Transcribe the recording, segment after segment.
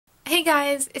Hey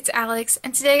guys, it's Alex,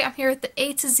 and today I'm here with the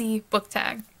A to Z book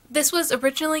tag. This was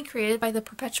originally created by the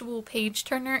perpetual page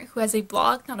turner who has a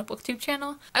blog, not a booktube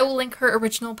channel. I will link her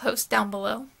original post down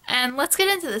below. And let's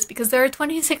get into this because there are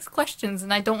 26 questions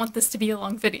and I don't want this to be a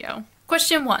long video.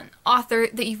 Question 1. Author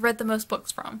that you've read the most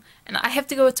books from. And I have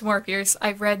to go with Tamora Pierce.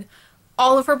 I've read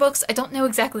all of her books. I don't know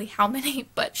exactly how many,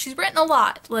 but she's written a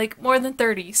lot, like more than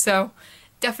 30, so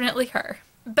definitely her.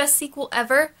 Best sequel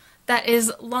ever. That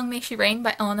is Long May She Reign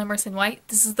by Emerson.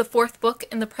 This is the 4th book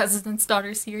in the President's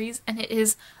Daughter series, and it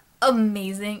is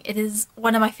amazing. It is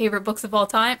one of my favorite books of all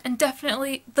time, and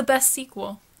definitely the best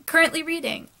sequel. Currently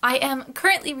reading. I am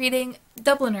currently reading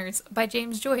Dubliners by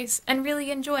Joyce, and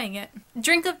really enjoying it.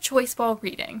 Drink of choice while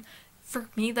reading. For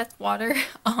me, that's water.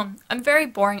 I'm very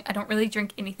boring. I don't really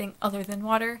drink anything other than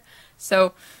water,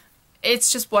 so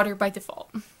it's just water by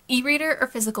default. E-reader or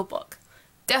physical book?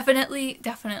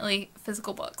 Definitely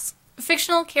physical books.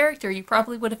 Fictional character you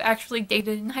probably would have actually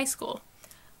dated in high school.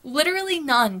 Literally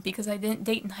none, because I didn't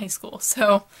date in high school,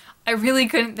 so I really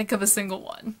couldn't think of a single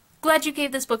one. Glad you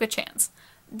gave this book a chance.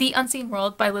 The Unseen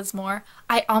World by Liz Moore.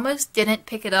 I almost didn't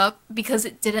pick it up because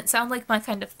it didn't sound like my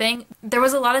kind of thing. There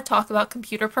was a lot of talk about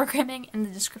computer programming in the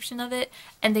description of it,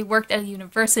 and they worked at a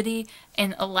university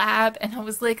in a lab, and I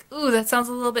was like, ooh, that sounds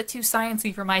a little bit too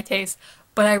sciencey for my taste.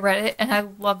 But I read it and I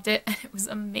loved it and it was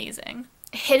amazing.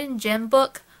 Hidden gem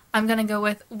book. I'm gonna go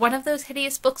with one of those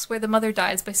hideous books where the mother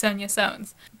dies by Sonya.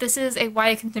 This is a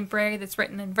YA contemporary that's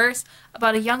written in verse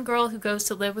about a young girl who goes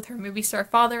to live with her movie star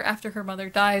father after her mother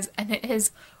dies, and it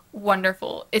is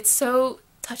wonderful. It's so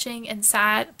touching and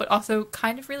sad, but also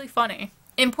kind of really funny.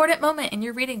 Important moment in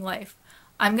your reading life.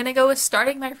 I'm gonna go with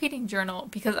starting my reading journal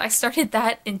because I started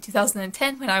that in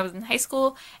 2010 when I was in high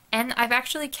school, and I've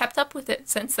actually kept up with it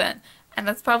since then. And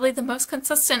that's probably the most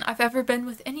consistent I've ever been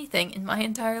with anything in my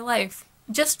entire life.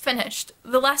 Just finished.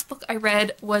 The last book I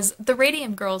read was The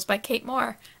Radium Girls by Kate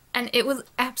Moore, and it was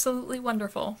absolutely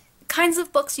wonderful. Kinds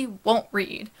of books you won't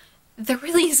read. There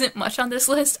really isn't much on this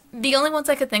list. The only ones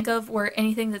I could think of were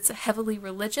anything that's heavily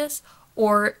religious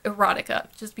or erotica,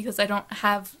 just because I don't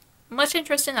have much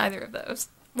interest in either of those.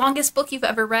 Longest book you've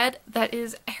ever read? That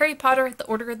is Harry Potter at the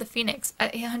Order of the Phoenix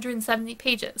at 870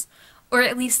 pages. Or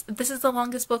at least, this is the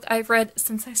longest book I've read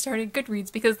since I started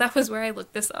Goodreads, because that was where I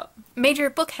looked this up. Major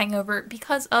book hangover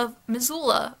because of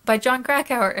Missoula by Jon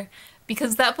Krakauer,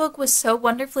 because that book was so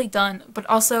wonderfully done, but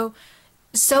also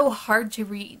so hard to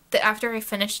read that after I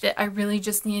finished it, I really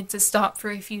just needed to stop for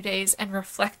a few days and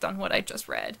reflect on what I just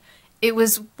read. It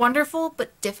was wonderful,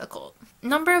 but difficult.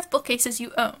 Number of bookcases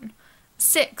you own.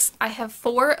 6. I have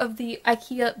 4 of the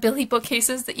IKEA Billy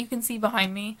bookcases that you can see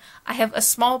behind me. I have a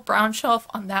small brown shelf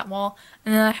on that wall,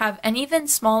 and then I have an even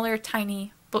smaller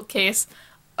tiny bookcase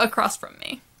across from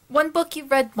me. One book you've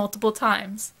read multiple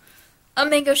times. A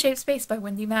Mango Shaped Space by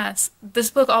Wendy. This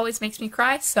book always makes me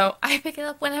cry, so I pick it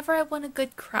up whenever I want a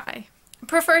good cry.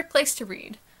 Preferred place to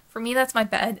read. For me, that's my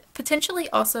bed. Potentially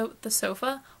also the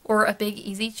sofa or a big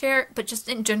easy chair, but just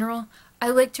in general, I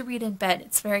like to read in bed.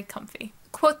 It's very comfy.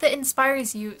 Quote that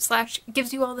inspires you /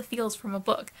 gives you all the feels from a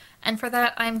book, and for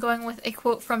that I'm going with a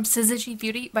quote from Syzygy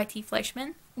Beauty by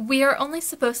Fleischmann. We are only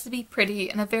supposed to be pretty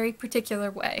in a very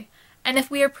particular way, and if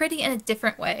we are pretty in a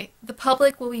different way, the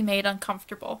public will be made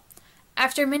uncomfortable.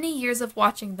 After many years of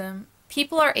watching them,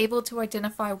 people are able to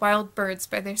identify wild birds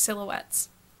by their silhouettes.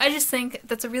 I just think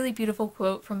that's a really beautiful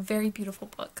quote from a very beautiful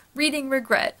book. Reading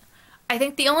regret. I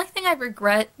think the only thing I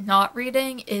regret not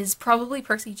reading is probably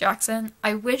Percy Jackson.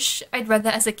 I wish I'd read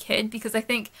that as a kid because I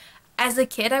think as a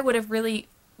kid I would have really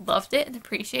loved it and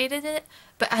appreciated it,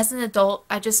 but as an adult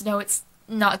I just know it's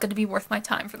not going to be worth my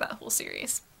time for that whole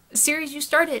series. A series you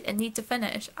started and need to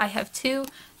finish. I have 2.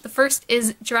 The first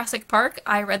is Jurassic Park.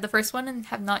 I read the first one and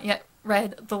have not yet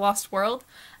read The Lost World.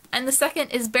 And the second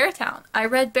is Beartown. I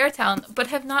read Beartown but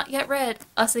have not yet read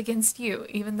Us Against You,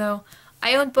 even though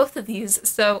I own both of these,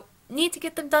 so need to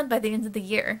get them done by the end of the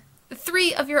year.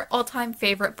 3 of your all-time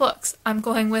favorite books. I'm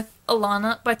going with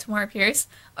Alanna by Tamora Pierce,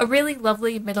 a really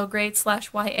lovely middle grade /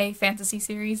 YA fantasy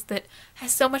series that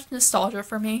has so much nostalgia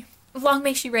for me. Long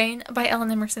May She Reign by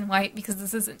Emerson, because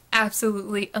this is an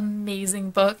absolutely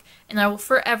amazing book, and I will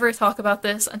forever talk about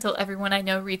this until everyone I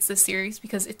know reads this series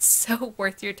because it's so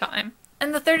worth your time.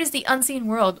 And the third is The Unseen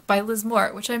World by Liz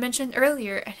Moore, which I mentioned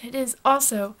earlier, and it is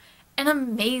also an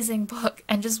amazing book,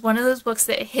 and just one of those books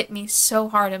that hit me so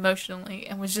hard emotionally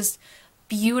and was just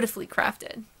beautifully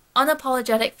crafted.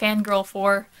 Unapologetic fangirl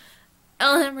for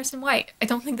Emerson. I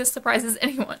don't think this surprises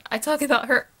anyone. I talk about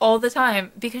her all the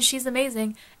time because she's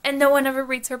amazing and no one ever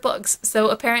reads her books, so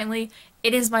apparently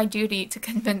it is my duty to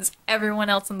convince everyone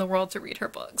else in the world to read her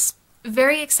books.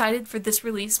 Very excited for this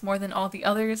release more than all the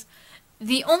others.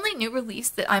 The only new release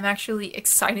that I'm actually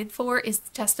excited for is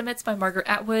The Testaments by Margaret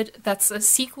Atwood. That's a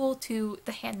sequel to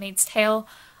The Handmaid's Tale.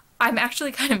 I'm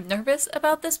actually kind of nervous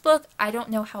about this book. I don't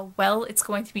know how well it's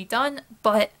going to be done,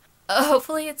 but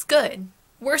hopefully it's good.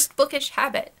 Worst bookish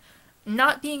habit.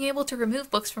 Not being able to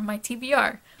remove books from my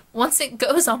TBR. Once it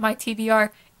goes on my TBR,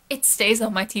 it stays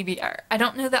on my TBR. I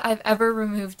don't know that I've ever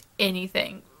removed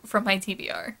anything from my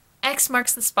TBR. X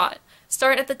marks the spot.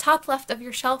 Start at the top left of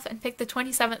your shelf and pick the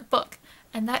 27th book,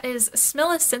 and that is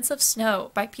Smilla's Sense of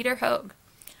Snow by Peter Hoeg.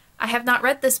 I have not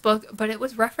read this book, but it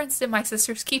was referenced in My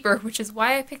Sister's Keeper, which is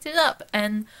why I picked it up,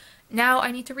 and now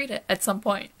I need to read it at some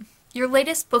point. Your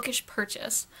latest bookish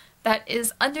purchase. That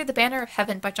is Under the Banner of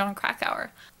Heaven by Jon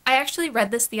Krakauer. I actually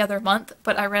read this the other month,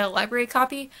 but I read a library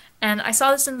copy, and I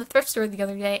saw this in the thrift store the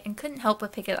other day and couldn't help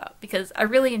but pick it up because I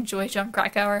really enjoy Jon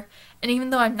Krakauer, and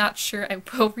even though I'm not sure I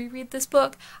will reread this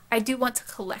book, I do want to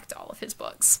collect all of his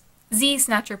books. Z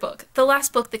Snatcher book, the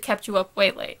last book that kept you up way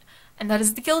late, and that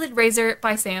is The Gilded Razor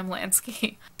by Sam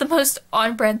Lansky. The most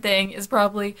on-brand thing is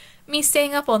probably me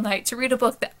staying up all night to read a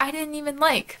book that I didn't even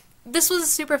like. This was a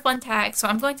super fun tag, so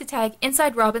I'm going to tag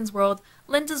Inside Robin's World,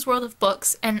 Linda's World of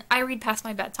Books, and I Read Past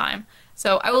My Bedtime.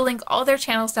 So I will link all their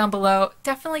channels down below.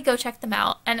 Definitely go check them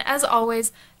out. And as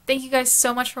always, thank you guys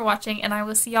so much for watching, and I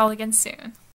will see y'all again soon.